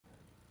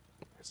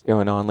What's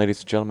going on, ladies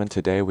and gentlemen?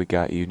 Today we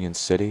got Union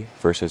City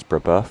versus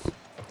Brebeuf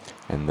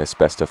in this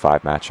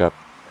best-of-5 matchup.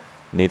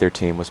 Neither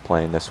team was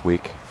playing this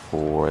week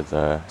for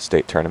the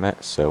state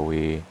tournament, so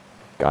we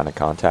got in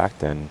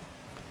contact and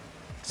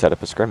set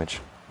up a scrimmage.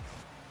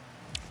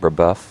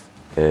 Brebeuf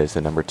is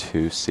the number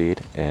 2 seed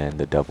in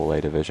the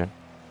AA division.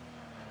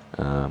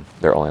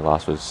 Their only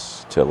loss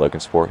was to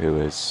Logansport, who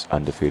is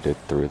undefeated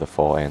through the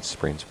fall and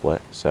spring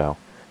split. So,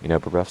 you know,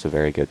 Brebeuf's a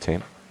very good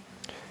team.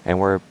 And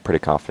we're pretty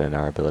confident in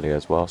our ability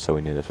as well, so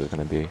we knew this was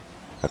going to be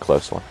a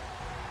close one.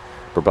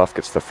 Brebeuf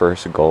gets the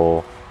first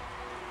goal,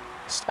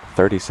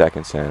 30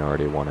 seconds in,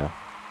 already 1-0.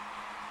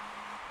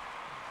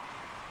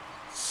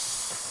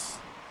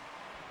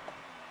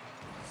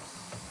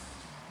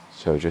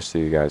 So just so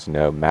you guys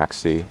know,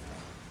 Maxi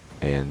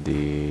and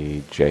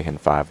the Jahan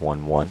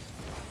 511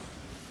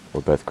 were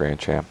both grand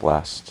champ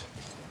last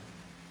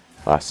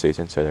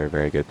season, so they're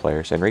very good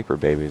players. And Reaper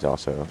Baby is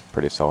also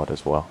pretty solid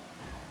as well.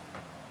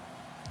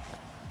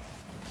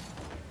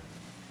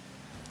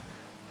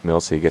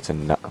 Millsy gets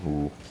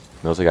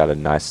Millsy got a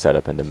nice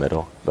setup in the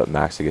middle, but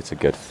Maxi gets a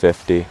good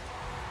 50,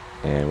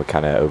 and we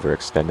kind of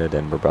overextended,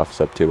 and Brebeuf's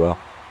up 2-0.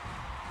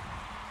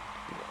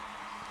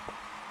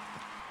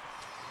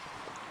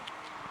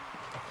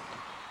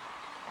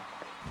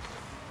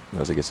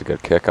 Millsy gets a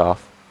good kickoff.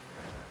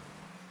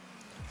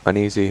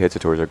 Uneasy hits it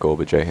towards our goal,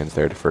 but Jahan's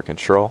there for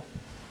control.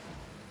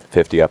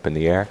 50 up in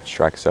the air,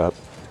 strikes up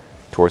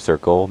towards their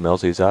goal.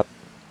 Millsy's up,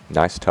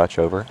 nice touch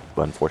over,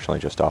 but unfortunately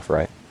just off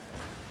right.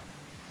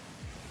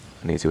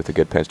 Uneasy with a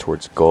good pinch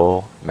towards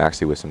goal.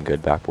 Maxi with some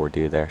good backboard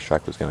D there.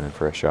 Shryke was going in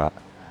for a shot.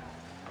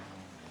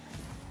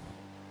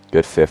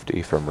 Good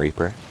 50 from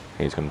Reaper.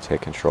 He's going to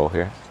take control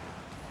here.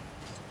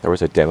 There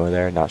was a demo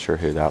there. Not sure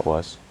who that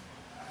was.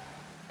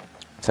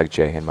 It's like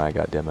Jahan might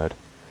have got demoed.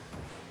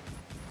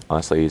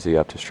 Honestly, easy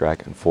up to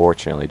Shryke.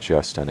 Unfortunately,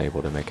 just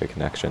unable to make a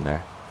connection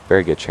there.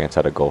 Very good chance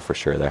at a goal for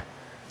sure there.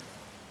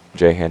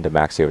 Jahan to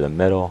Maxi over the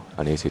middle.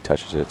 Uneasy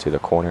touches it to the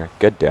corner.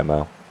 Good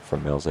demo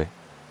from Millsy.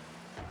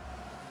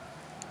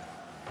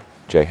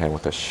 Jahan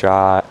with a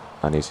shot,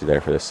 Uneasy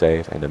there for the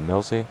save, and then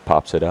Millsy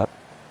pops it up.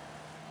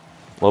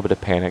 A little bit of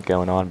panic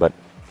going on, but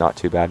not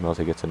too bad.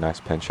 Millsy gets a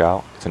nice pinch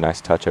out. It's a nice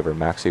touch over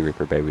Maxi.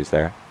 Reaper Baby's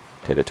there.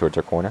 Hit it towards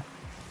our corner.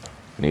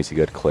 Uneasy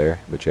good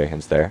clear, but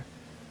Jahan's there.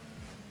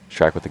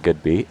 Shryke with a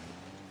good beat.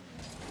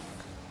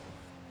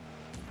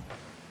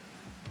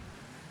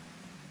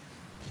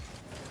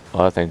 A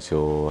lot of things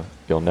you'll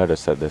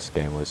notice that this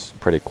game was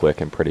pretty quick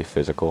and pretty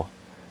physical.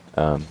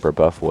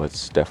 Brebeuf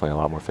was definitely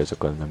a lot more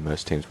physical than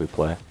most teams we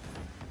play.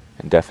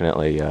 And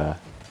definitely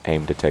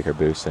aimed to take her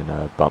boost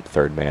and bump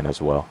third man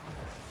as well.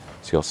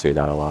 So you'll see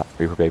that a lot.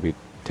 Reaper Baby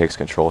takes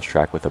control,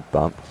 Shryke with a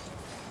bump.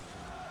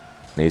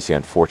 Uneasy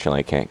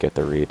unfortunately can't get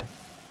the read.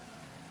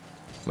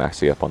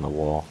 Maxi up on the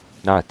wall.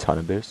 Not a ton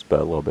of boost, but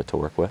a little bit to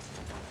work with.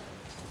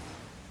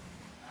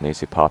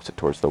 Uneasy pops it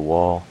towards the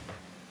wall.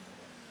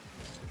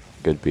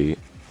 Good beat.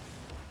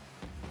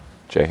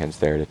 Jahan's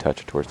there to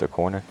touch it towards the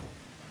corner.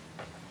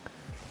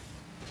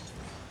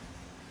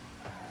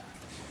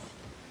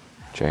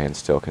 Jahan's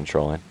still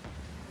controlling.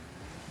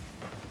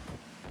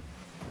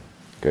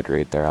 Good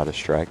read there out of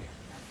Shryke.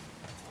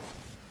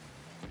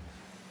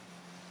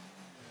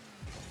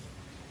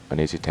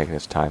 Uneasy taking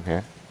his time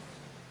here.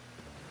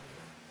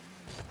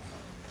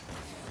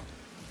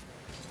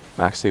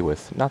 Maxi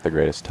with not the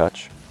greatest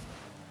touch.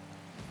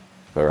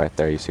 But right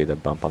there you see the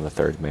bump on the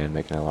third man,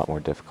 making it a lot more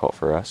difficult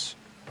for us.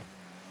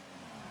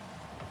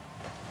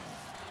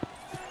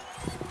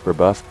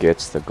 Brebeuf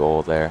gets the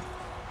goal there.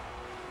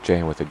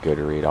 Jahan with a good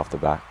read off the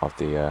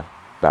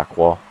back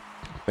wall.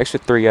 Makes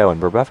it 3-0, and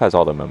Brebeuf has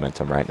all the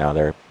momentum right now.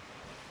 They're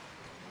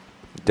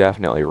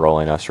definitely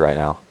rolling us right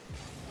now.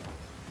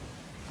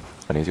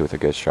 Uneasy with a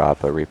good shot,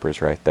 but Reaper's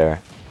right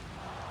there.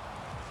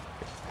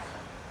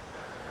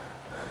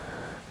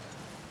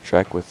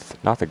 Shryke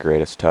with not the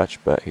greatest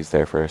touch, but he's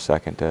there for a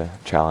second to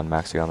challenge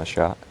Maxi on the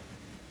shot.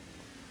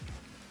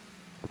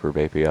 Reaper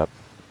Baby up.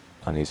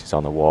 Uneasy's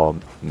on the wall,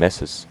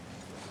 misses.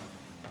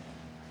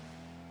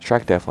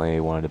 Shryke definitely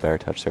wanted a better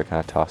touch there, kind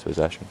of toss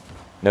possession.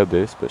 No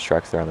boost, but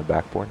Shryke's there on the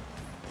backboard.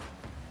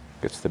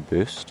 Gets the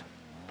boost.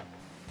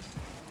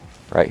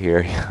 Right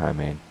here, I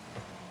mean,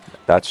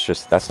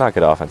 that's not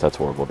good offense, that's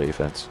horrible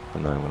defense.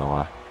 I'm not even gonna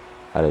lie.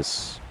 That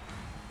is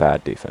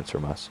bad defense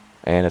from us.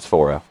 And it's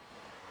 4-0.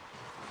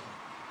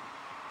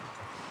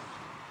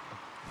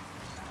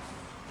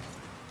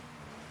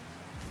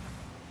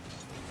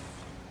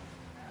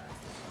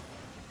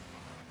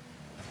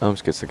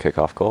 Holmes gets the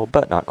kickoff goal,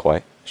 but not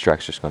quite.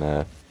 Shryke's just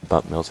gonna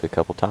bump Millsy a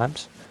couple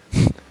times.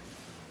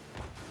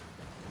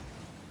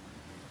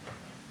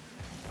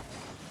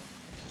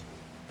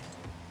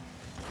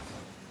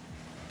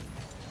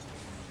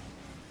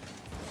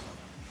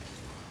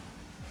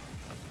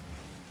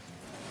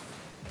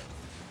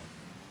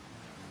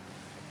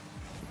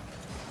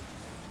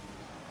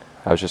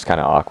 I was just kind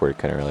of awkward,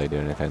 couldn't really do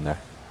anything there.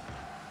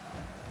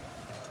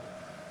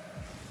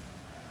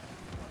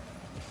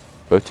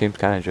 Both teams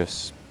kind of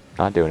just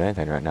not doing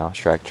anything right now.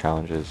 Shryke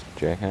challenges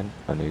Jahan.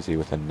 Uneasy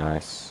with a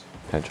nice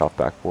pinch off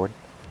backboard.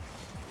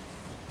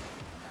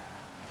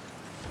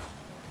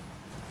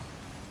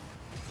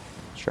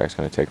 Shryke's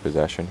going to take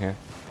possession here.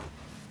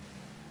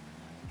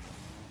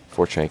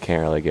 Fortunately,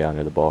 can't really get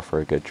under the ball for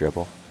a good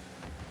dribble.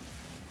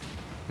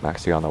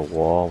 Millsy on the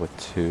wall with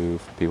 2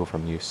 people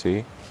from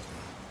UC.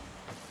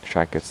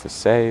 Shryke gets the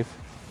save.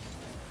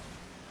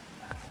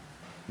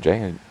 Jay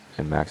and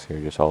Millsy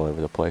are just all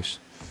over the place.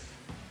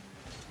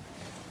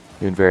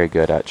 Doing very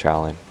good at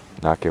challenge,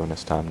 not giving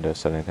us time to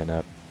set anything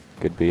up.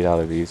 Good beat out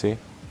of Easy.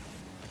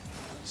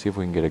 See if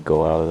we can get a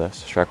goal out of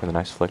this. Shryke with a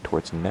nice flick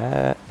towards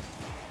net.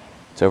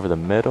 It's over the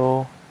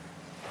middle.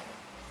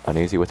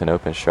 Uneasy with an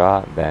open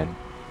shot. Ben.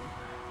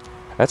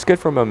 That's good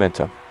for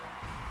momentum.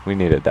 We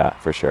needed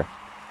that for sure.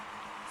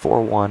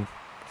 4-1,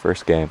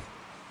 first game.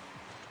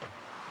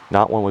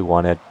 Not one we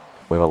wanted.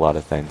 We have a lot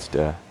of things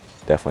to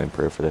definitely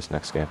improve for this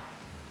next game.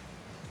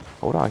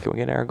 Hold on, can we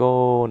get an air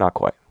goal? Not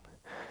quite.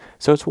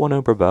 So it's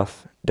 1-0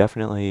 Brebeuf.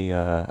 Definitely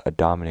a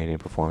dominating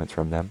performance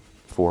from them.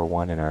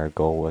 4-1, and our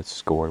goal was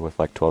scored with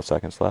like 12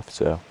 seconds left,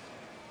 so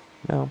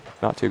no,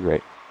 not too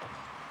great.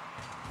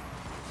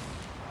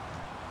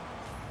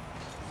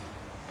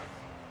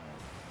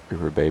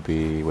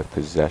 Brebeuf with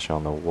possession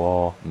on the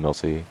wall.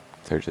 Millsy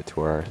clears it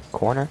to our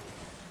corner.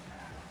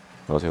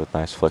 Millsy with a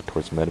nice flick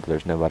towards mid, but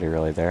there's nobody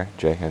really there.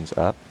 Jay hands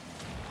up.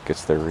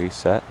 Gets the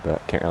reset,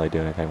 but can't really do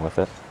anything with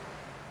it.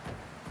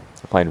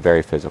 We're playing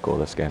very physical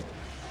this game.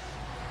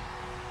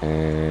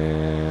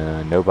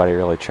 And nobody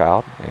really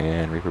chowed.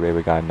 And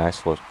Brebeuf got a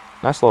nice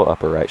little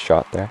upper right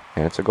shot there.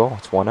 And it's a goal.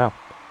 It's 1-0.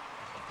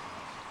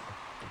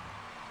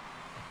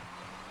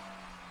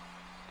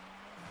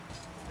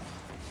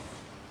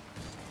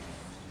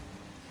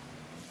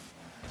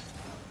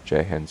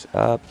 Jay hands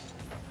up.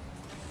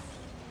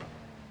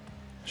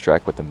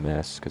 Shryke with the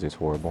miss because he's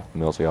horrible.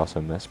 Millsy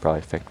also missed,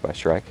 probably faked by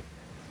Shryke.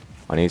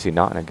 Uneasy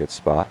not in a good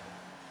spot.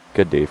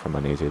 Good D from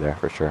Uneasy there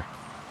for sure.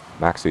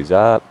 Millsy's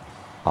up,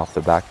 off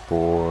the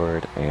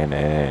backboard, and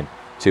in.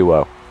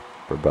 2-0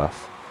 for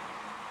Brebeuf.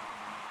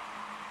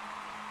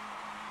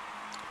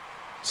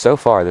 So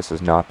far, this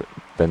has not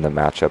been the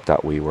matchup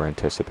that we were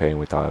anticipating.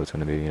 We thought it was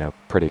going to be,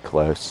 pretty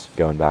close,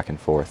 going back and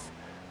forth.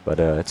 But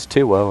it's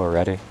 2-0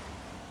 already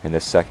in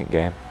this second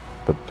game.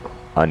 But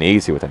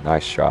Uneasy with a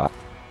nice shot.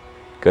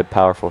 Good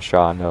powerful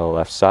shot on the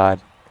left side.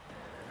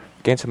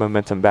 Gain some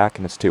momentum back,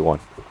 and it's 2-1.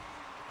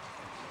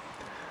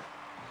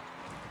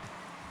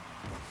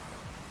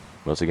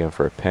 Mostly going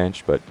for a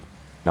pinch, but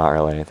not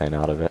really anything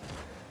out of it.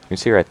 You can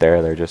see right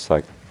there, they're just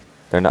like,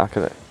 they're not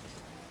going to,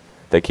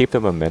 they keep the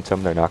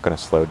momentum. They're not going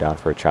to slow down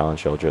for a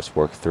challenge. They'll just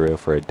work through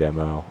for a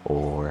demo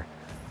or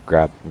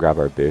grab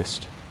our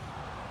boost.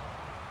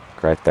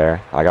 Right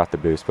there. I got the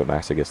boost, but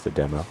Millsy gets the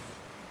demo.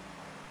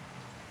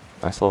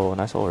 Nice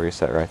little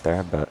reset right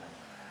there, but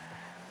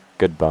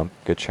good bump,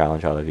 good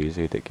challenge out of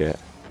Easy to get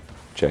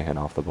Jahan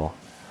off the ball.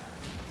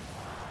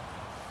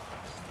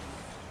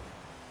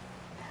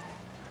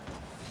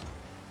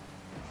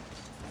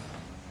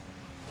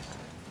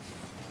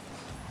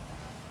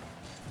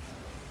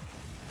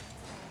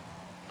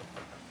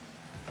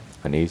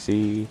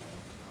 Uneasy,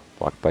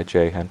 blocked by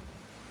Jahan.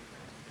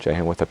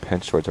 Jahan with a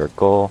pinch towards our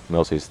goal.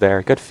 Millsy's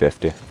there, good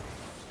 50.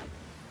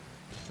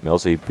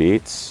 Millsy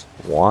beats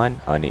one,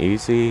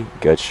 Uneasy,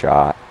 good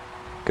shot.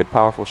 Good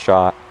powerful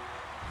shot.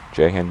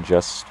 Jahan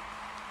just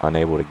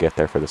unable to get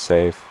there for the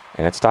save,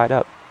 and it's tied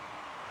up.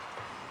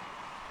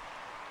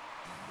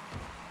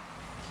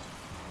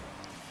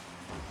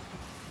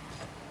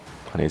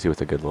 Uneasy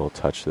with a good little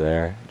touch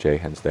there.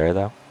 Jahan's there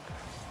though.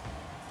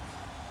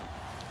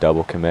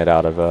 Double commit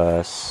out of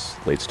us,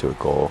 leads to a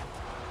goal.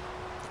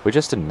 We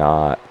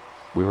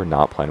were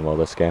not playing well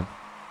this game.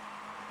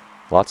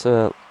 Not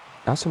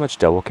so much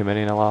double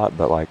committing a lot,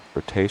 but like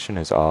rotation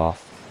is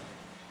off.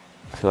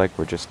 I feel like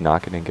we're just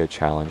not getting good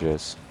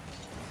challenges.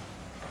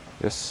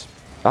 Just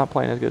not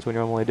playing as good as we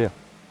normally do.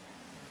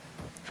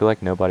 I feel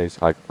like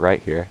nobody's like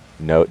right here.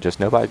 Just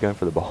nobody's going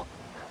for the ball.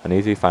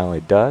 Uneasy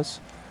finally does.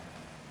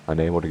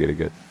 Unable to get a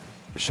good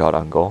shot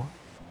on goal.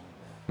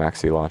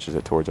 Millsy launches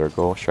it towards our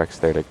goal. Shryke's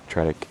there to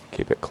try to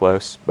keep it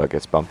close, but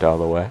gets bumped out of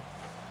the way.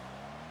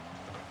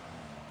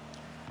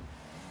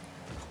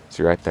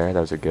 See right there, that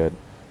was a good.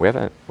 We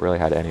haven't really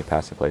had any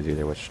passing plays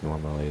either, which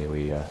normally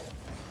we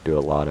do a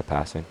lot of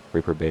passing.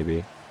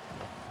 Brebeuf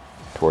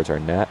towards our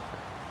net.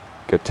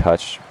 Good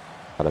touch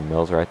out of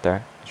Mills right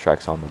there.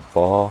 Shryke's on the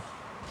ball.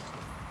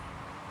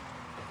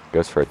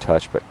 Goes for a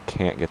touch, but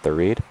can't get the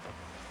read.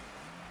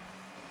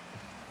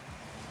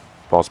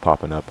 Ball's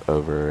popping up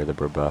over the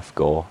Brebeuf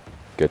goal.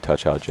 Good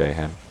touch out of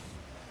Jahan.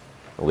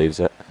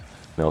 Leaves it.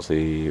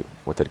 Millsy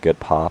with a good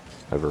pop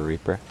over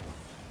Reaper.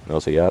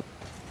 Millsy up.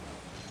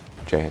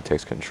 Jahan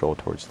takes control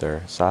towards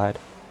their side.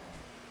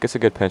 Gets a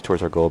good pinch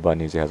towards our goal, but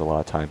Uneasy has a lot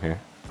of time here.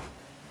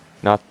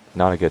 Not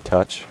a good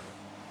touch.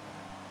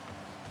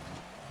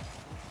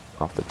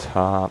 Off the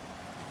top.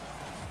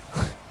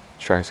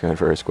 Shryke's going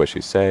for a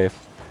squishy save.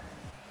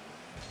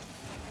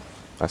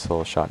 Nice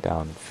little shot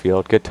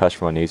downfield. Good touch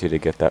from Uneasy to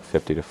get that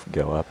 50 to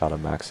go up out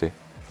of Millsy.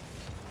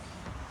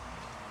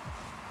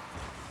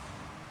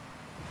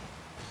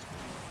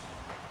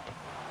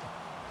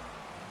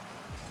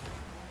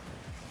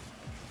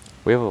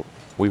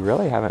 We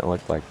really haven't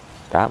looked like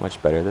that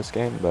much better this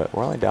game, but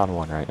we're only down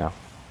 1 right now.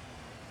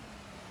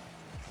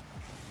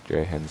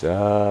 Dre hands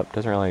up.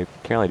 Can't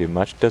really do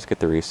much. Does get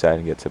the reset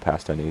and gets it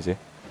past uneasy.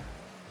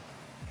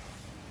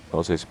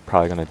 Millsy's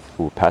probably going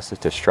to pass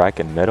it to Shryke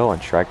in middle,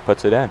 and Shryke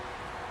puts it in.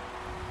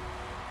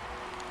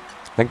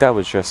 I think that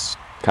was just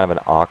kind of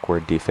an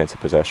awkward defensive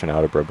possession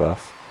out of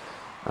Brebeuf.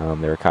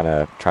 They were kind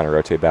of trying to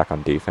rotate back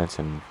on defense,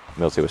 and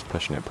Millsy was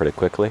pushing it pretty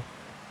quickly.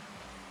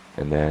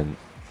 And then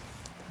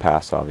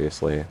pass,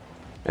 obviously,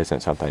 isn't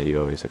something you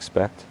always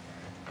expect.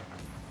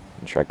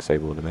 And Shryke's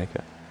able to make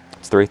it.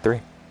 It's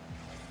 3-3.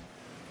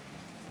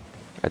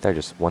 Right there,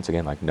 just once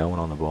again, like no one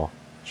on the ball.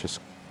 It's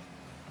just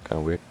kind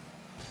of weird.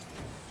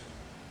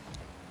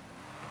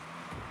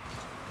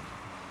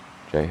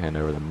 J-hand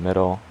over the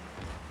middle.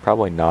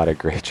 Probably not a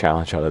great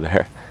challenge out of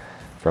there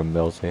from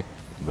Millsy,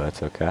 but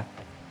it's okay.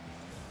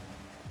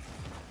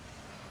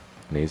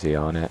 And easy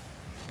on it.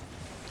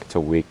 It's a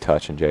weak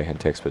touch, and J-hand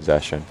takes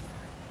possession.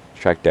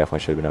 Shryke definitely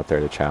should have been up there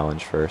to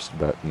challenge first,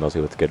 but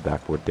Millsy with a good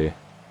backboard D.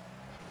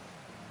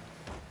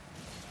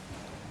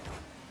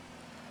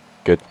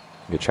 Good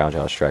challenge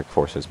out of Shryke,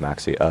 forces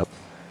Maxi up.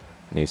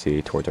 And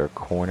easy towards our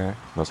corner.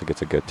 Millsy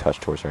gets a good touch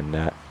towards our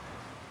net.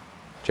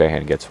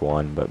 J-hand gets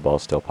one, but ball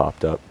still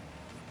popped up.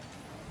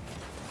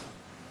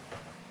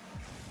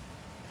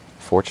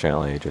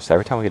 Fortunately, just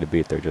every time we get a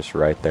beat, they're just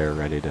right there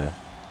ready to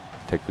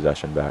take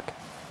possession back.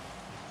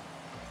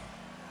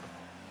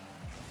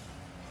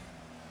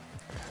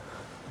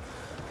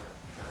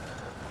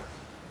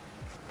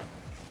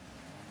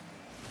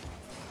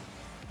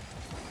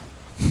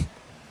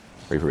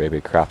 Reaper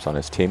Baby craps on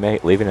his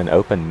teammate, leaving an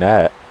open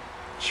net.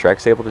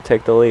 Shryke's able to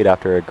take the lead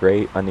after a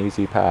great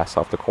uneasy pass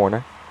off the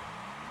corner.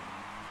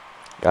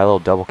 Got a little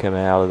double Kim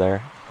out of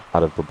there,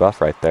 out of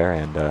Brebeuf right there,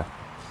 and we'll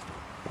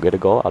get a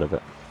goal out of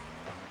it.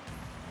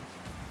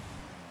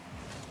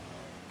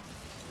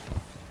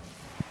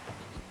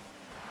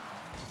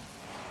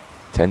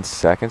 Ten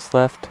seconds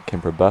left.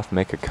 Can Brebeuf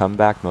make a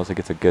comeback? Millsy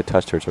gets a good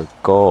touch towards her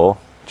goal.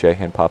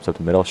 J-hand pops up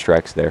the middle,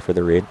 Shryke's there for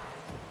the read.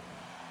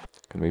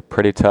 Gonna be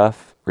pretty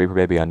tough. Reaper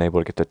Baby unable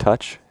to get the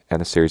touch, and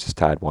the series is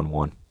tied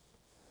 1-1.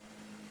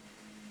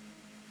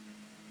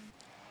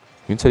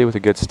 Union City with a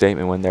good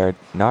statement when they're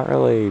not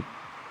really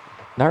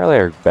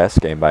our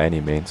best game by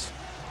any means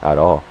at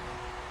all.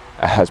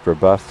 As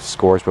Brebeuf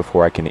scores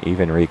before I can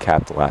even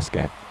recap the last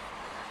game.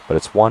 But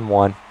it's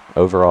 1-1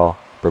 overall.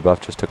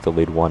 Brebeuf just took the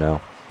lead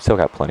 1-0. Still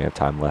got plenty of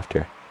time left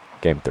here.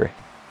 Game 3.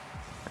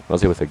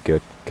 Millsy with a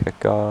good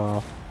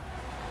kickoff.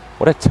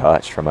 What a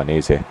touch from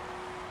Uneasy. A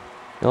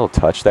little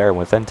touch there, and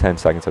within 10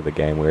 seconds of the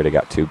game, we already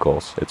got 2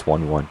 goals. It's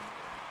 1-1.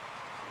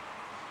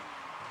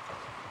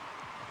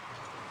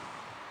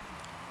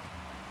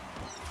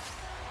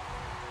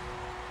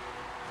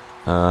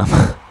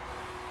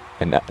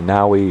 And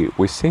now we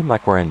seem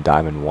like we're in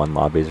Diamond 1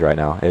 lobbies right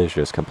now. It is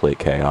just complete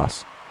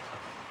chaos.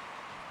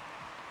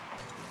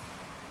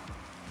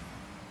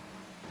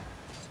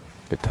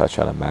 Good touch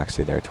out of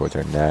Maxi there towards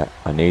our net.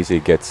 Uneasy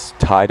gets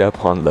tied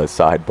up on the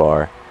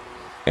sidebar,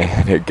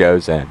 and it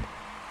goes in.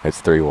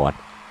 It's 3-1.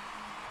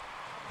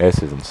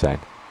 This is insane.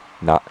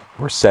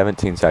 We're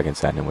 17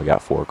 seconds in, and we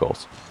got 4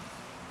 goals.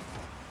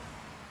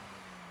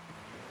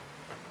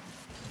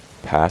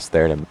 Pass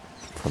there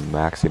from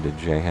Maxi to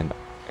Jahan,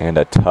 and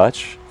a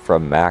touch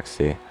from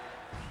Maxi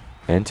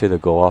into the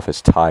goal off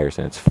his tires,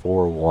 and it's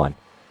 4-1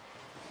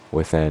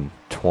 within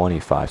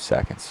 25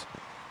 seconds.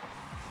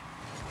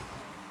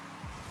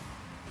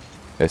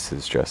 This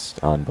is just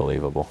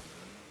unbelievable,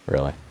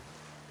 really.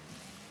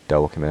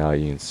 Double coming out of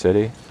Union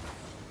City.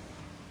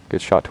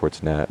 Good shot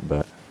towards net,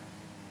 but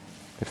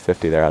good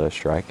 50 there out of the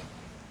Shryke.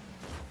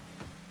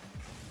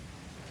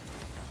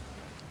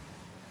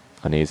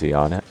 Uneasy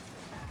on it.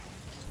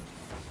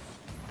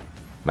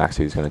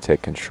 Maxi's going to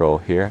take control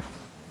here.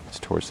 It's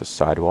towards the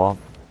sidewall.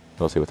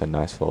 Millsy with a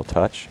nice little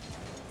touch.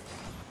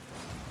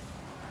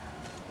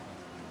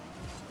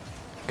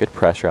 Good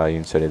pressure out of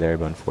Union City there,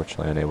 but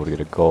unfortunately unable to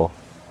get a goal.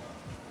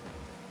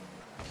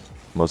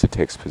 Millsy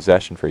takes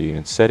possession for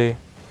Union City.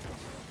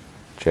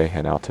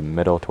 Jahan out to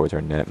middle towards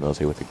our net.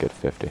 Millsy with a good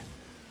 50.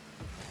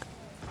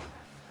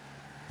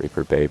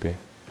 Reaper Baby.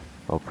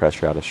 A little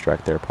pressure out of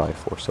Shryke there. Probably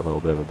forced a little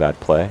bit of a bad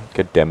play.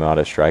 Good demo out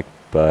of Shryke,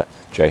 but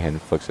Jahan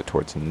flicks it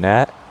towards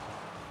net.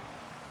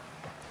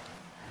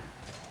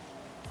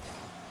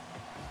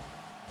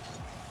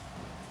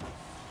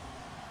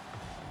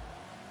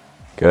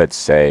 Good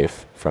save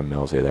from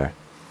Millsy there.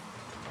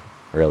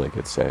 Really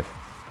good save.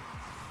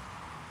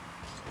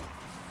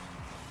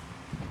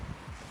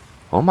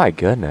 Oh my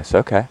goodness,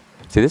 okay.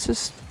 See, this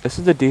is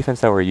the defense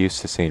that we're used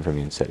to seeing from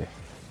Union City.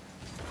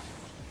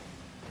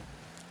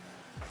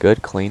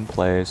 Good clean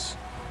plays,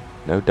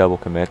 no double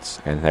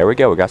commits, and there we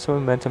go. We got some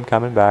momentum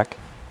coming back.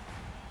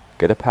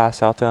 Get a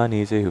pass out to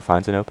Uneasy, who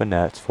finds an open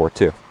net. It's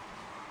 4-2.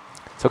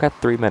 Still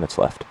got 3 minutes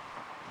left.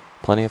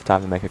 Plenty of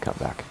time to make a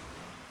comeback.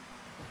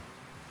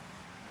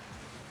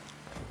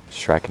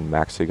 Shryke and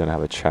Maxi gonna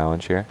have a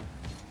challenge here.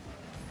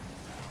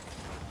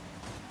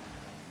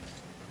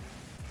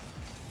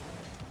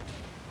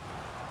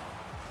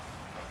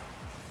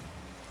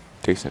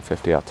 Decent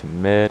 50 out to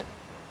mid.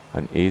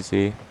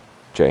 Uneasy.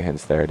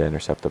 Jahan's there to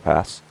intercept the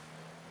pass.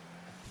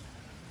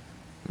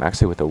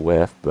 Maxi with a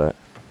whiff, but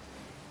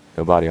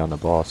nobody on the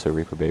ball, so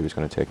Reaper Baby's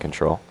going to take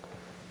control.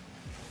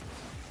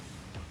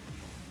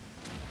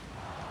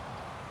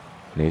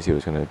 Uneasy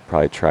was going to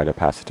probably try to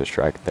pass it to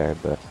Shryke there,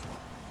 but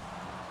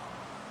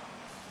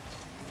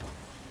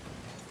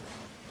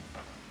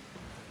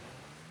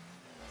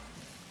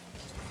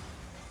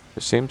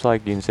it seems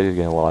like Union City's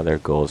getting a lot of their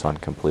goals on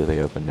completely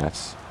open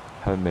nets.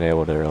 Haven't been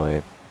able to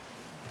really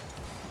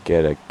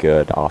get a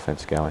good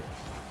offense going.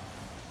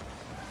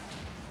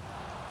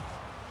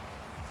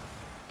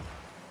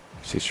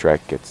 See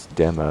Shryke gets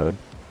demoed.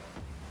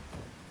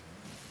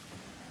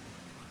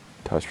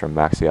 Touch from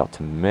Maxi out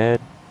to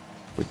mid.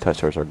 We touch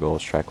towards our goal.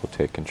 Shryke will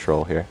take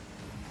control here.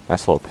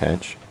 Nice little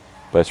pinch,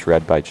 but it's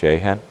read by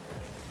Jahan.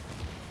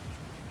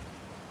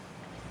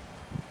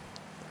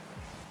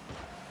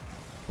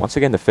 Once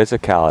again, the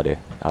physicality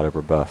out of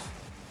Brebeuf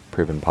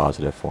proven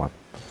positive for him.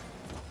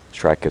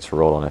 Shryke gets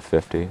rolled on a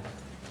 50.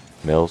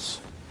 Mills,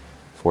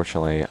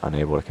 fortunately,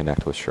 unable to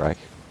connect with Shryke.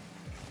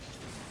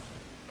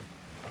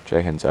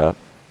 Jahan's up.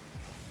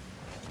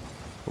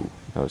 Ooh,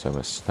 that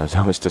was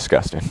almost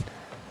disgusting.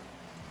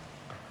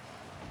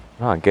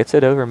 Oh, gets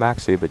it over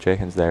Maxi, but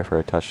Jahan's there for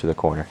a touch to the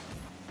corner.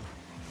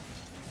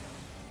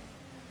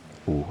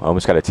 Ooh,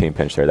 almost got a team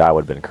pinch there. That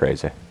would have been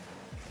crazy.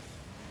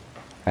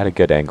 Had a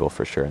good angle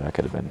for sure. That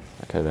could have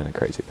been a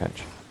crazy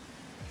pinch.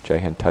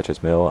 Jahan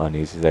touches Mill.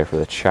 Uneasy there for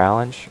the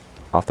challenge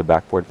off the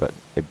backboard, but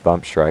they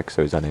bump Shryke,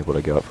 so he's unable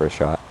to go up for a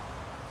shot.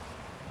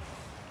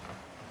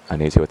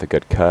 Uneasy with a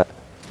good cut.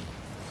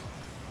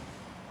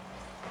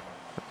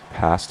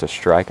 Pass to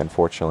Shryke,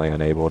 unfortunately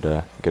unable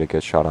to get a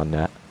good shot on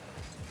net.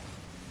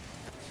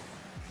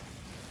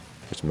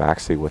 There's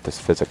Maxi with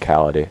this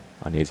physicality.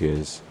 Uneasy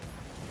is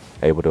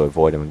able to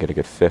avoid him and get a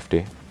good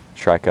 50.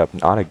 Shryke up,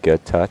 not a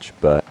good touch,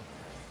 but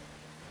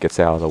gets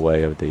out of the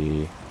way of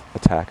the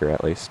attacker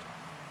at least.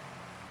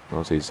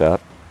 Millsy's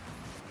up.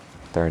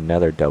 There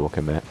another double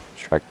commit.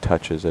 Shryke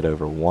touches it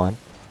over one.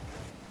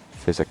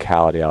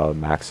 Physicality out of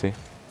Maxi.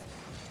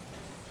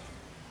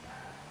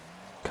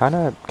 Kind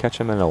of catch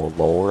him in a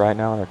lull right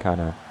now. They're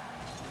kind of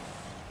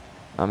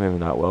not moving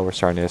that well. We're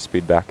starting to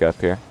speed back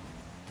up here.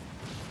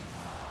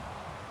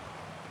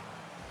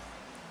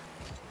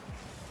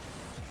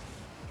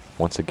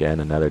 Once again,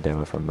 another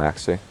demo from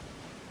Maxi.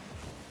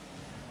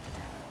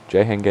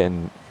 Jahan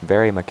getting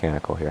very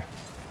mechanical here.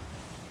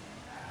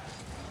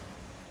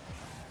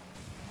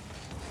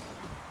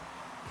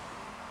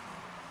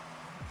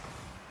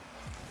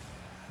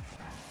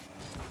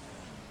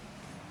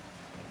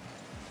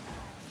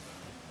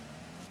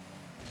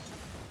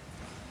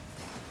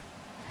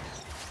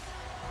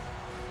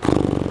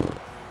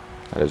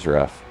 That is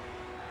rough.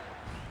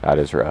 That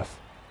is rough.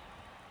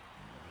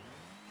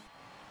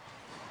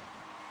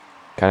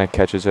 Kind of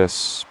catches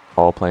us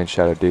all playing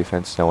shadow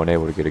defense. No one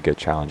able to get a good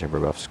challenge, and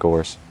Brebeuf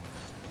scores.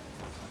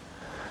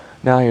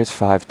 Now here's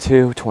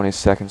 5-2, 20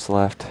 seconds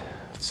left.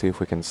 Let's see if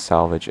we can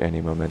salvage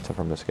any momentum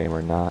from this game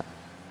or not.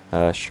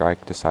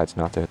 Shryke decides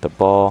not to hit the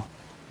ball.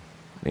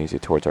 Easy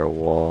towards our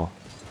wall.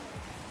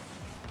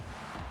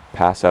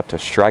 Pass up to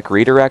Shryke,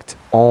 redirect.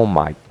 Oh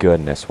my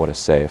goodness, what a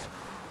save.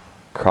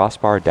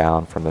 Crossbar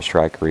down from the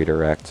Shryke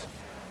redirect,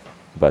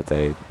 but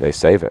they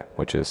save it,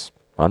 which is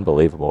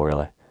unbelievable,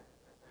 really.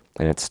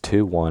 And it's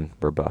 2-1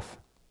 Brebeuf.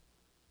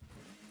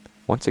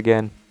 Once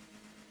again,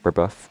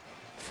 Brebeuf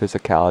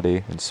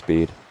physicality and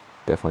speed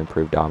definitely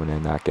proved dominant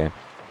in that game.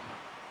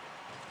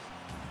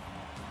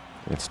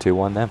 And it's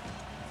 2-1 them.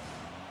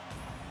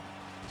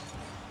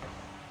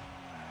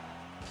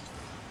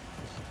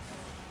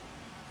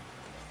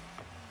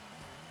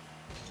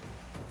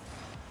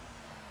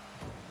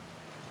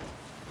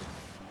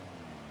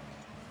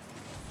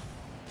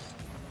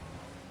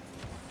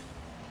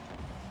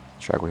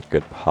 Shryke with a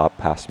good pop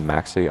past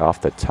Maxi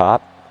off the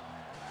top.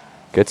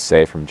 Good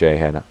save from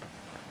Jahan.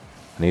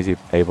 Uneasy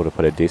able to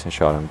put a decent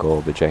shot on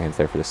goal, but Jahan's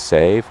there for the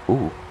save.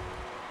 Ooh.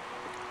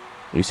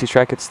 You see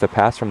Shryke gets the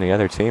pass from the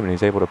other team, and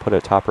he's able to put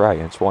it top right,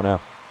 and it's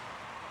 1-0.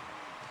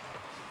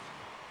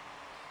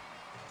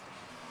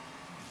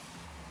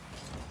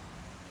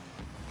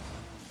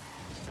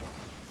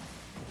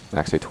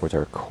 Maxi towards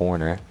our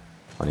corner.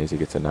 Uneasy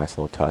gets a nice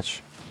little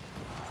touch.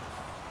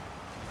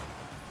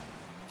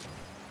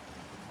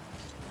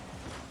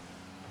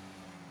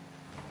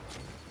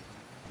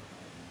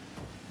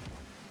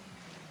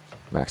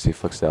 Maxi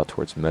flicks it out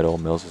towards middle.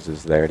 Mills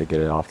is there to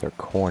get it off their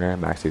corner.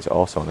 Maxi's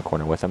also in the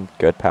corner with him.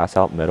 Good pass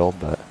out middle,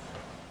 but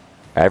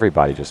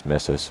everybody just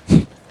misses.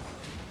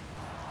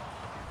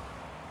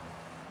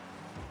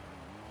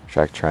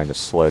 Shryke trying to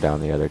slow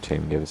down the other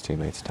team and give his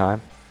teammates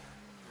time.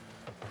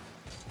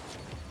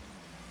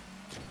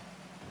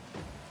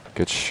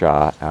 Good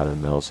shot out of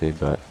Millsy,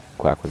 but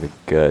Quack with a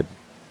good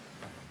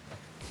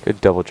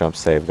double jump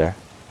save there.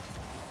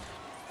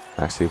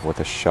 Maxi with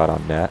a shot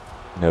on net.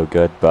 No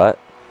good, but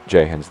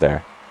Jahan's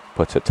there.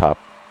 Puts it top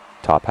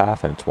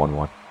half, and it's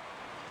 1-1.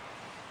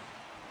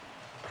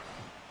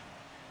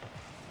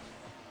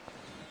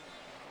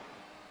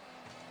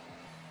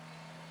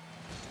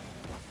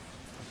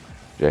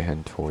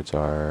 Jahan towards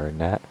our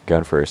net.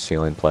 Going for a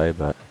ceiling play,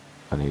 but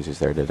Uneasy's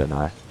there to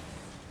deny.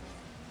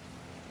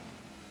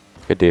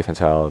 Good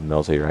defense out of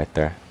Millsy right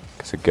there.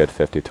 Gets a good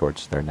 50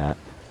 towards their net.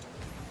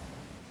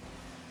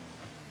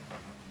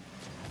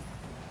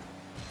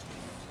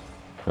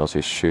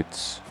 Millsy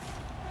shoots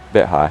a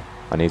bit high.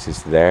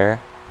 Uneasy's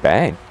there.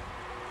 Bang!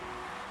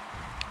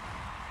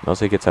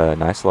 Millsy gets a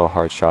nice little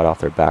hard shot off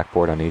their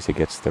backboard. Uneasy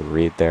gets the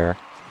read there.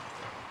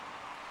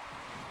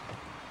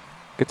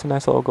 Gets a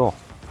nice little goal.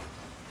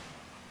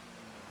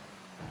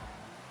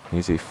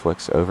 Uneasy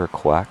flicks over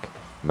Quack.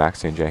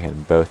 Maxie and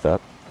Jahan both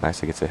up.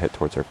 Maxie gets a hit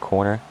towards her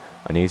corner.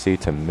 Uneasy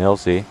to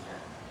Millsy.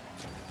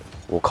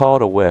 We'll call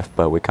it a whiff,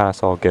 but we kind of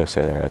saw a ghost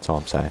there. That's all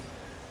I'm saying.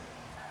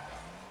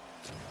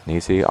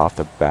 Uneasy off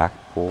the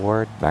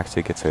backboard.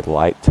 Maxie gets a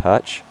light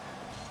touch.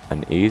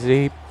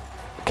 Uneasy.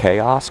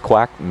 Chaos.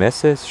 Quack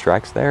misses.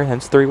 Strikes there.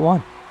 Hence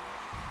 3-1. A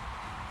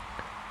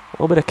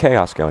little bit of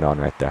chaos going on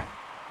right there.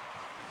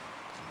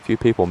 A few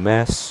people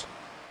miss.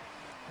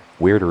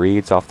 Weird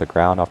reads off the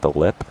ground, off the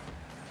lip.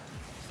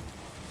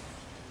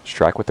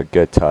 Shryke with a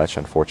good touch.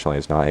 Unfortunately,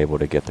 is not able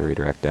to get the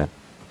redirect in.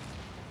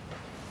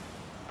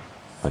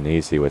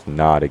 Uneasy with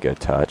not a good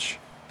touch,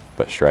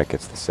 but Shryke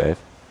gets the save.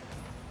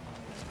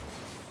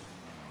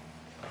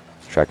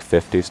 Shryke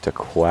 50s to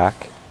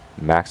Quack.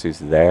 Maxie's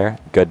there.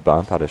 Good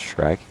bump out of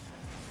Shryke.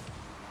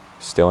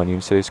 Still in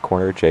Union City's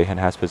corner. Jahan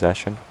has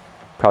possession.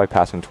 Probably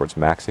passing towards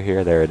Maxie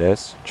here. There it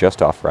is.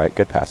 Just off right.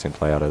 Good passing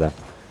play out of them.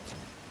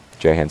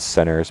 Jahan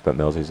centers, but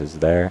Millsy's is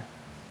there.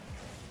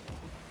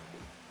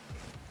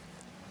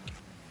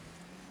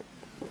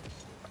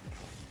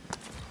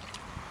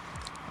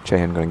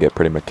 Jahan going to get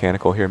pretty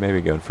mechanical here.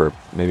 Maybe going for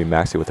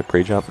Maxie with a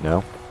pre-jump.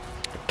 No.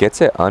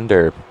 Gets it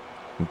under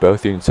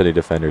both Union City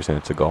defenders, and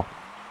it's a goal.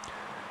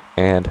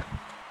 And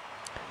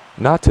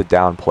not to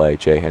downplay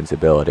Jahan's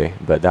ability,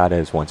 but that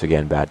is once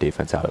again bad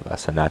defense out of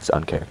us, and that's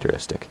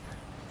uncharacteristic.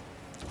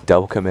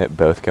 Double commit,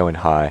 both going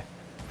high.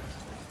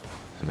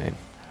 I mean,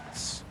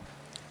 it's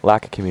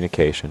lack of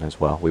communication as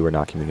well. We were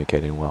not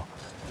communicating well.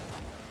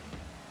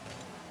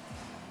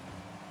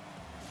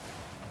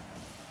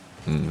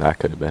 That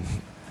could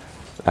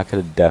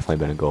have definitely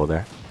been a goal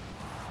there.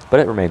 But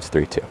it remains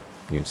 3-2.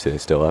 Union City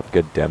still up.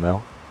 Good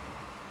demo.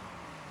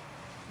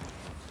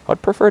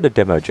 I'd prefer to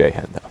demo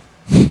Jahan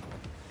though.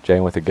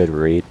 Jahan with a good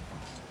read.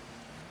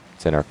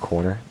 It's in our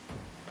corner.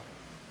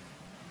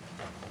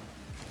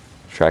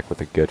 Shryke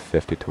with a good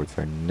 50 towards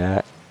their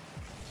net.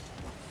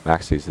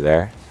 Maxie's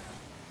there.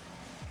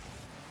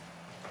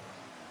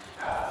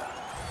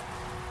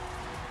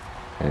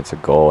 And it's a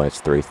goal, and it's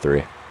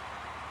 3-3.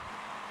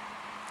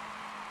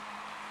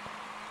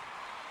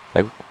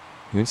 Like,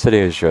 Union City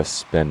has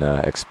just been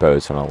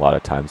exposed, and a lot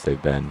of times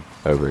they've been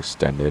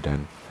overextended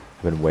and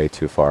been way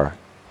too far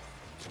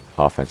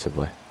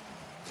offensively.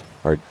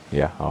 Or,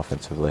 yeah,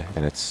 offensively,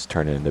 and it's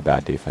turning into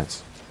bad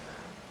defense.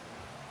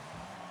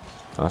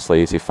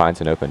 Honestly, Easy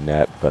finds an open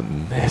net, but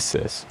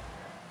misses.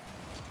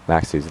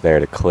 Maxie's there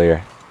to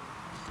clear.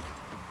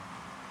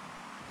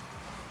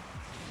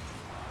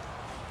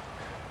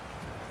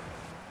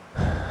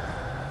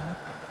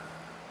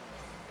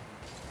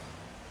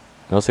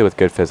 Mostly with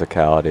good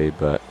physicality,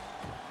 but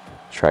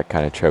Shryke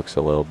kind of chokes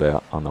a little bit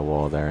on the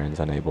wall there and is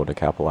unable to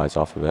capitalize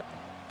off of it.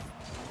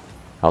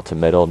 Out to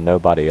middle,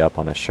 nobody up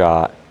on a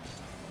shot.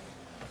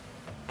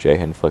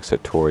 Jahan flicks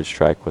it towards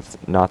Shryke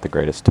with not the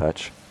greatest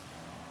touch.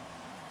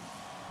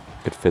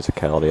 Good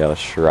physicality out of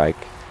Shryke.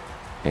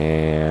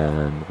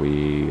 And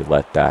we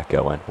let that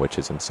go in, which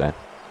is insane.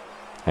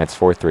 And it's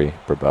 4-3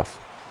 Brebeuf.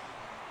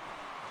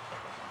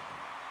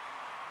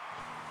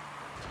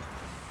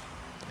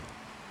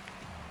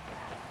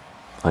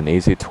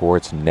 Uneasy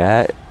towards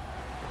net.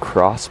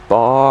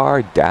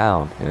 Crossbar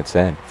down. And it's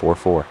in.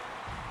 4-4.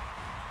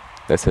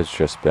 This has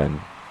just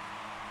been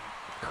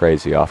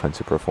crazy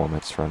offensive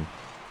performance from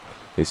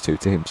these two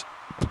teams.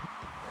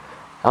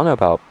 I don't know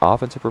about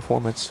offensive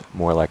performance,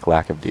 more like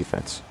lack of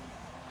defense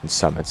in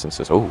some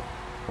instances. Oh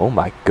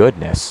my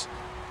goodness.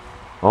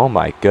 Oh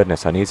my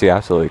goodness. Uneasy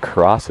absolutely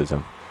crosses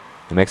him.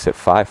 It makes it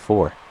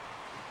 5-4.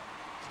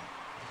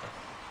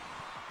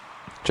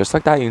 Just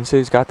like that, Union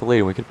City's got the lead,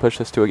 and we can push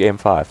this to a game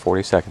 5.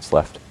 40 seconds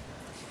left.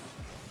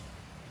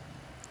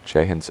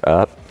 Jahan's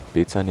up.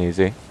 Beats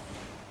Uneasy.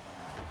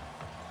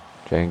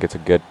 Jahan gets a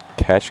good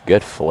catch.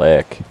 Good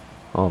flick.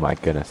 Oh my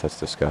goodness, that's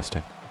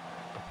disgusting.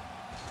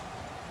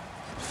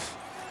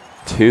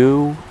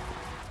 Two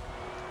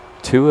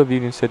of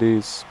Union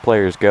City's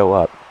players go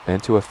up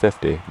into a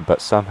 50, but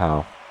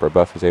somehow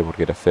Brebeuf is able to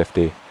get a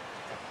 50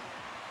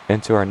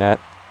 into our net,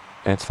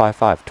 and it's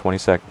 5-5.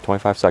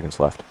 25 seconds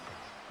left.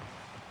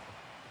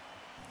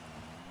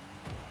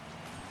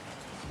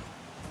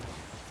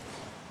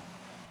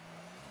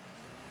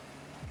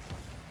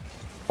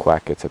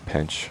 Quack gets a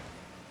pinch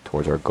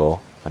towards our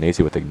goal.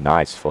 Uneasy with a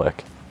nice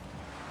flick.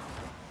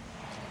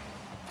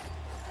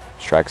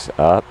 Strikes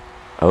up.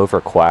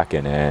 Over Quack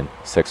and in.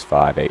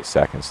 6-5, 8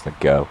 seconds to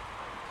go.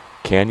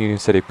 Can Union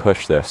City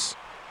push this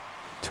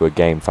to a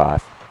game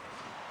 5?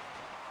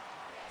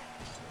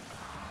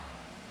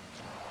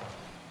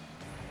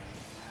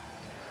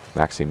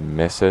 Maxi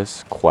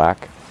misses.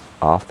 Quack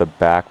off the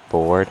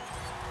backboard.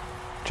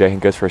 Jahan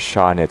goes for a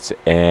shot and it's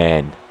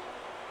in.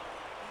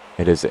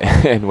 It is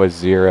in with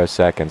 0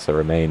 seconds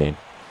remaining.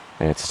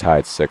 And it's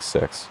tied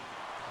 6-6.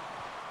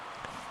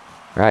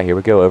 All right, here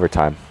we go,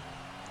 overtime.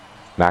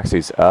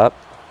 Maxi's up.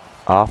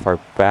 Off our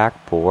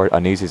backboard.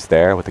 Uneasy's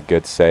there with a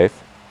good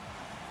save.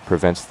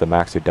 Prevents the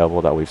Maxi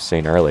double that we've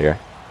seen earlier.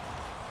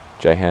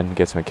 Jahan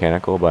gets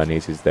mechanical, but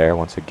Uneasy's there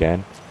once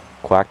again.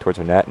 Quack towards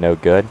the net, no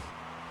good.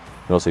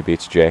 Millsy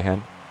beats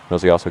Jahan.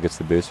 Millsy also gets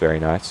the boost, very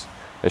nice.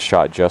 This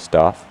shot just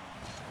off.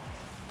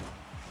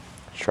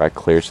 Shryke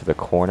clears to the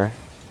corner.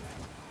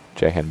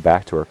 Jahan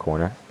back to her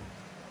corner.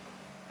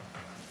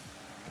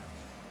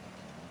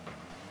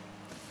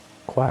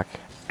 Quack.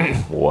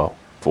 Whoa,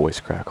 voice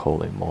crack,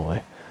 holy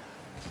moly.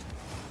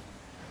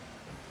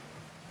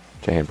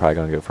 Jahan probably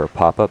going to go for a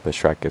pop-up, but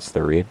Shryke gets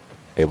the read.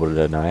 Able to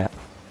deny it.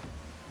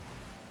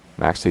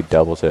 Maxi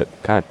doubles it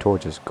kind of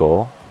towards his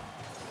goal.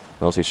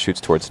 Millsy shoots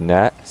towards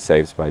net.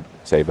 Saved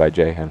by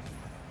Jahan.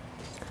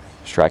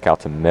 Shryke out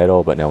to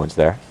middle, but no one's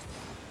there.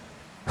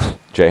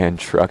 Jahan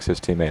trucks his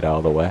teammate out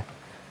of the way.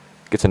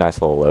 Gets a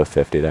nice little low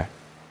 50 there.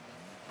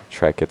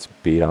 Shryke gets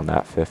beat on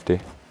that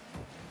 50.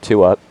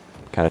 2 up.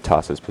 Kind of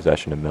tosses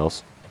possession to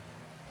Mills.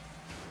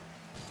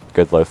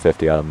 Good low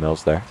 50 out of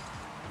Mills there.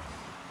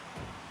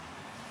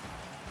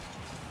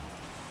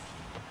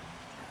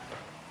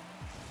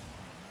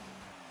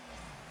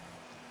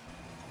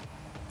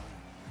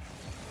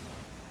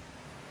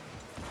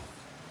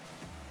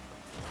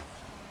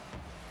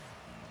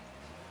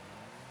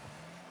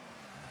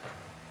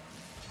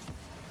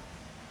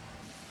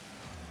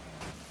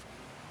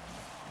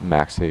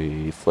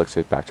 Maxi flicks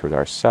it back towards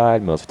our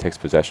side. Millsy takes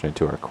possession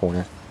into our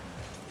corner.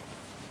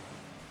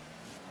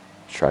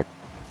 Shryke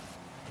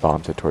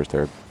bombs it towards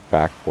their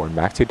backboard.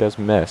 Maxi does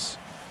miss.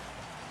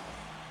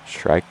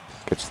 Shryke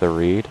gets the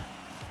read.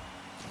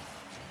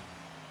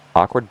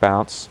 Awkward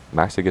bounce.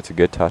 Maxi gets a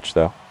good touch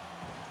though.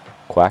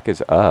 Quack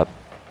is up.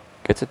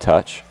 Gets a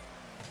touch.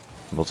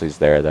 Millsy's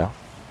there though.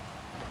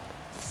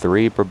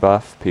 3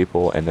 Brebeuf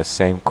people in the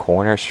same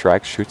corner.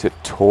 Shryke shoots it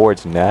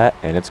towards net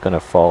and it's going to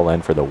fall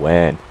in for the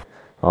win.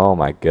 Oh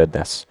my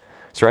goodness.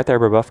 So right there,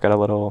 Brebeuf got a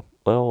little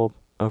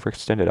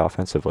overextended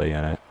offensively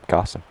and it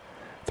cost him.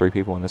 3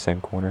 people in the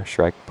same corner.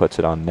 Shryke puts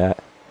it on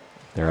net.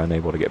 They're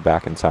unable to get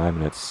back in time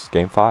and it's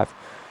game 5.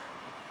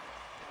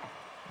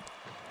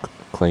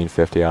 Clean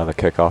 50 out of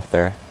the kickoff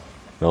there.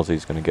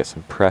 Millsy's going to get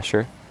some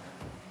pressure.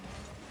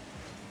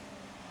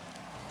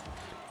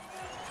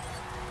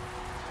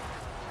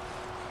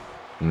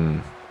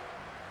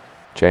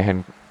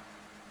 Jahan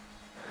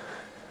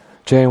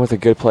with a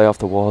good play off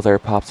the wall there,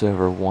 pops it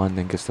over 1,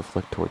 then gets the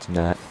flick towards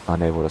net,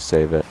 unable to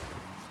save it.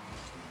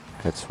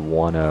 It's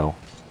 1-0,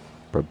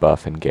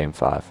 Brebeuf in game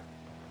 5.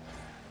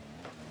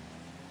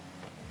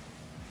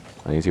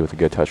 Uneasy with a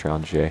good touch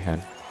around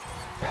Jahan.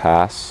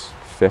 Pass,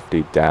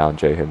 50 down,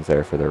 Jahan's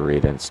there for the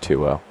read, and it's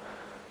 2-0.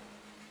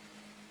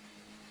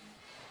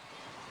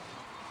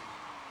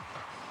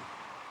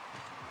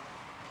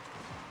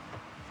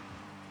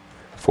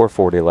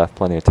 .440 left,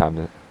 plenty of time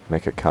to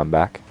make a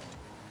comeback.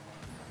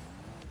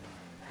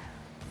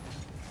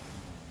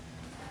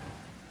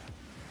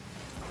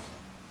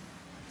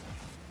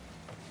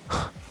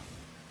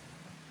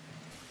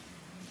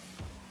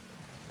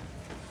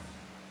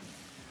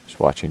 Just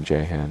watching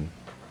Jahan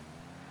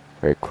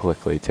very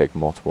quickly take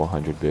multiple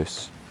 100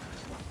 boosts.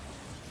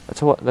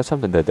 That's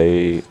something that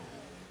they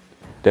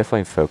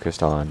definitely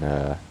focused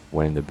on,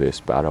 winning the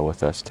boost battle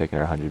with us, taking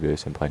our 100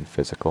 boosts and playing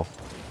physical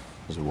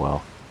as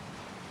well.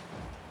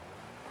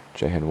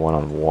 Jahan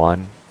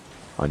 1-on-1,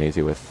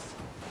 Uneasy with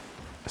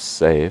a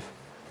save.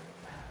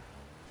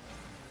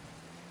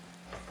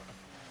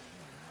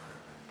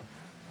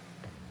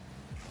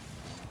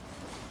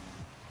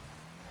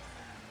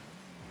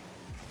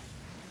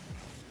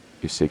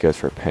 UC goes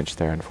for a pinch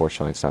there.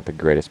 Unfortunately, it's not the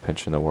greatest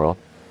pinch in the world.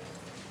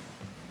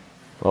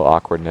 A little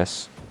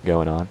awkwardness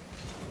going on.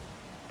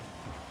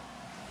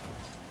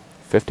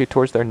 50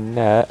 towards their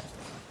net.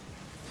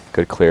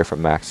 Good clear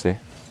from Maxi.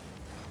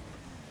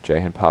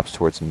 Jahan pops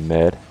towards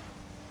mid.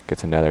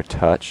 Gets another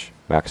touch.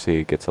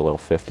 Maxi gets a little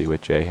 50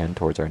 with Jahan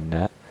towards our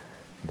net,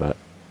 but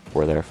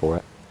we're there for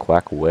it.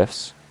 Quack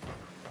whiffs.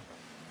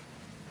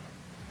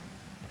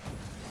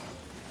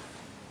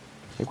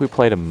 I think we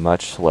played him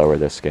much slower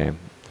this game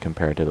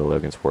compared to the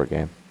Logan Sport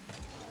game.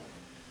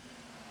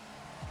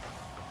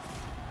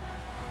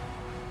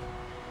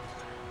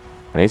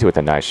 Uneasy with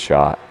a nice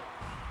shot.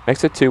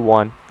 Makes it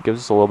 2-1.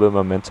 Gives us a little bit of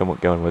momentum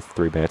going with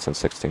 3 minutes and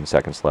 16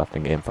 seconds left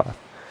in game 5.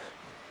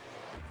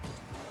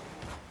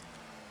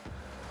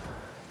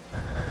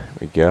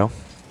 We go.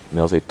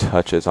 Millsy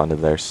touches onto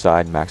their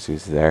side.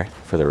 Maxi's there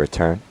for the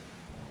return.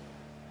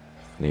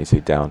 An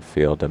easy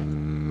downfield to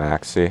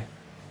Maxi,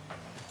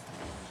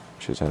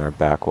 which is in our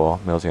back wall.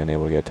 Millsy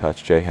unable to get a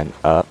touch. Jahan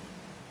up.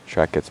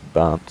 Shryke gets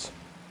bumped.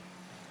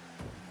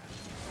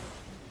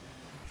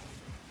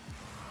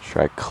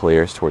 Shryke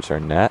clears towards our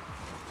net.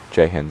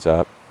 Jahan's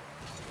up.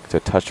 It's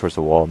a touch towards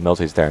the wall.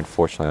 Millsy's there,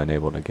 unfortunately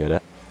unable to get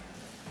it.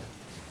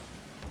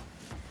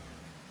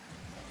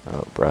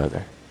 Oh,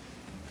 brother.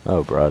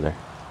 Oh, brother.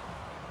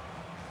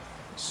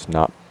 It's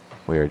not...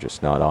 We are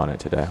just not on it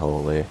today.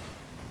 Holy.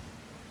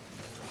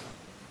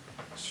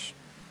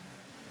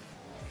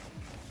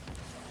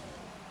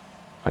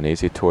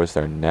 Uneasy towards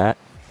their net.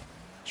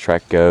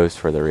 Shryke goes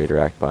for the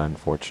redirect, but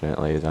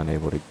unfortunately is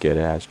unable to get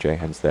it as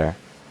Jahan's there.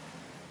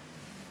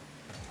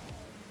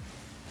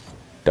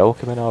 Double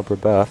commit on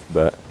Brebeuf,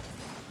 but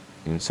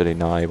Union City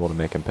not able to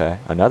make him pay.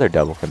 Another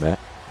double commit.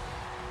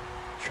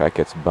 Shryke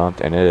gets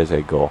bumped, and it is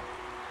a goal.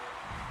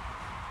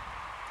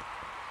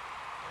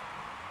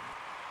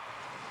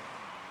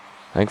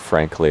 I think,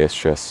 frankly, it's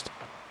just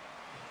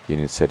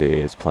Union City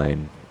is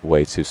playing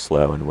way too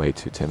slow and way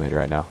too timid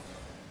right now.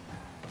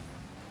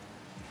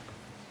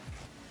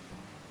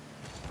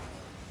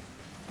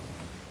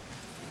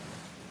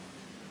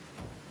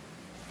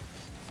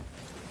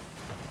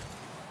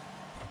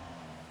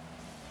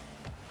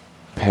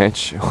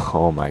 Pinch.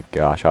 Oh my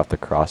gosh, off the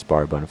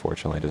crossbar, but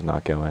unfortunately does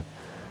not go in.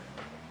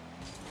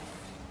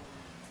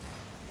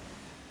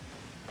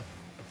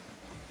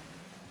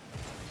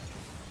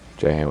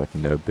 Jahan with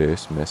no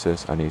boost,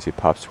 misses. Uneasy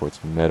pops towards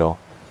the middle.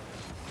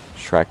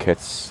 Shryke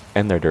hits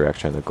in their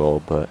direction of the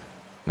goal, but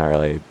not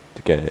really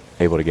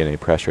able to get any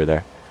pressure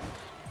there.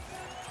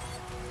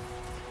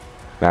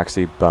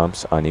 Maxi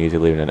bumps Uneasy,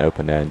 leaving an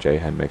open end.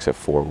 Jahan makes it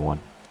 4-1.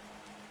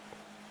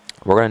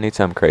 We're going to need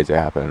something crazy to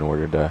happen in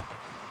order to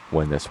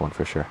win this one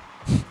for sure.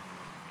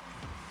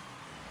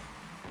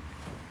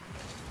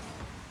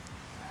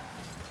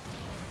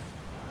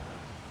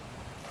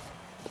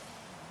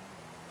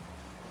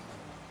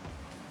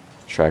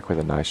 Shryke with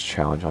a nice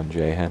challenge on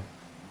Jahan.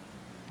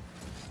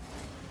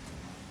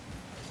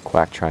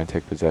 Quack try and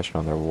take possession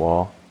on their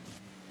wall.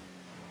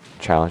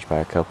 Challenged by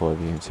a couple of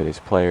Union City's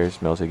players.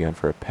 Millsy again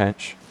for a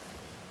pinch.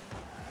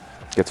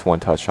 Gets one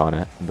touch on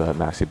it, but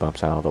Maxi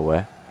bumps out of the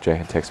way.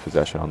 Jahan takes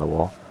possession on the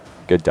wall.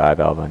 Good dive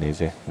out of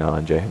Uneasy. Now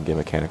letting Jahan get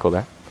mechanical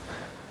there.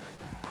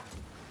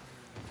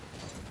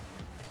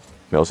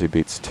 Millsy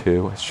beats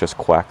two. It's just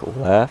Quack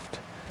left.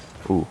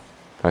 Ooh,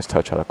 nice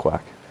touch out of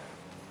Quack.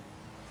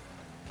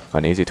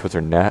 Uneasy towards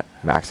her net.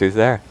 Maxi's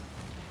there.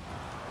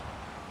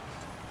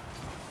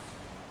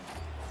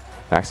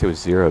 Maxi with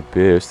zero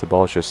boost. The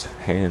ball's just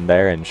hanging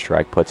there, and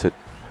Shryke puts it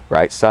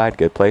right side.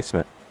 Good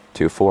placement.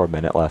 2-4,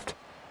 minute left.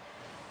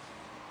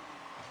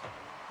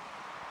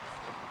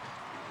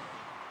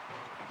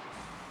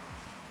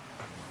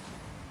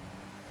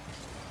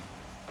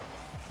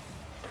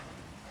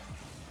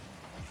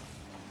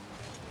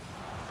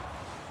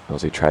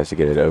 Millsy tries to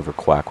get it over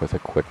Quack with a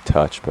quick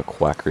touch, but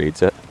Quack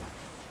reads it.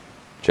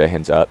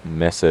 Jahan's up,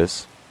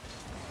 misses.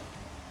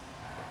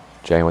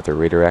 Jahan with a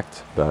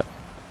redirect, but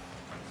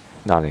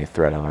not any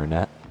threat on our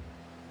net.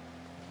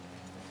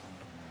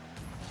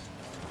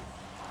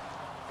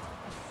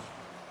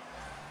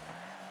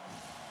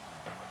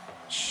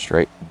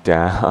 Straight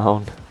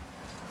down.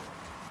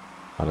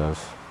 A lot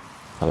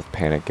of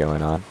panic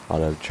going on. A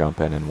lot of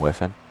jumping and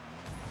whiffing.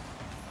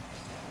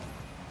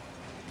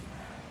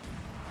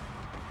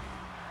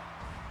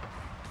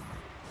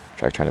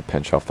 Shryke trying to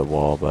pinch off the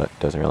wall, but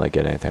doesn't really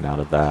get anything out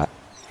of that.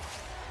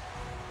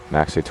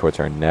 Maxi towards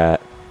our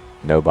net.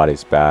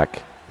 Nobody's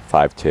back.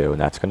 5-2,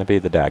 and that's going to be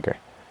the dagger.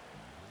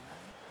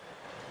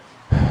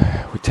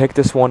 We take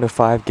this 1 to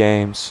 5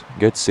 games.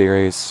 Good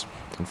series.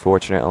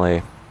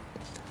 Unfortunately,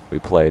 we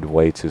played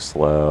way too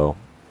slow.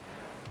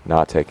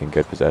 Not taking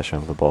good possession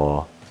of the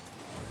ball.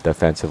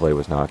 Defensively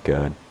was not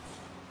good.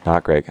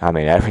 Not great. I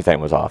mean,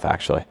 everything was off,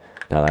 actually.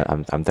 Now that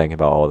I'm thinking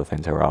about all the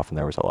things that were off, and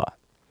there was a lot.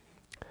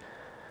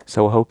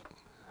 So I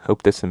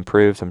hope this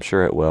improves. I'm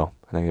sure it will.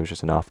 I think it was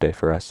just an off day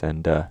for us,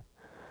 and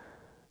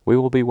we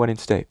will be winning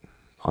state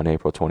on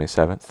April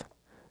 27th,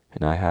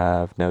 and I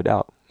have no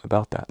doubt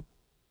about that.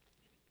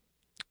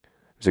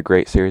 It was a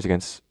great series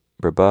against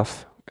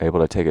Brebeuf, able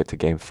to take it to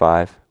Game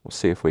 5. We'll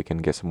see if we can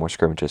get some more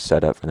scrimmages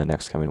set up for the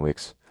next coming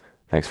weeks.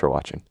 Thanks for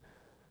watching.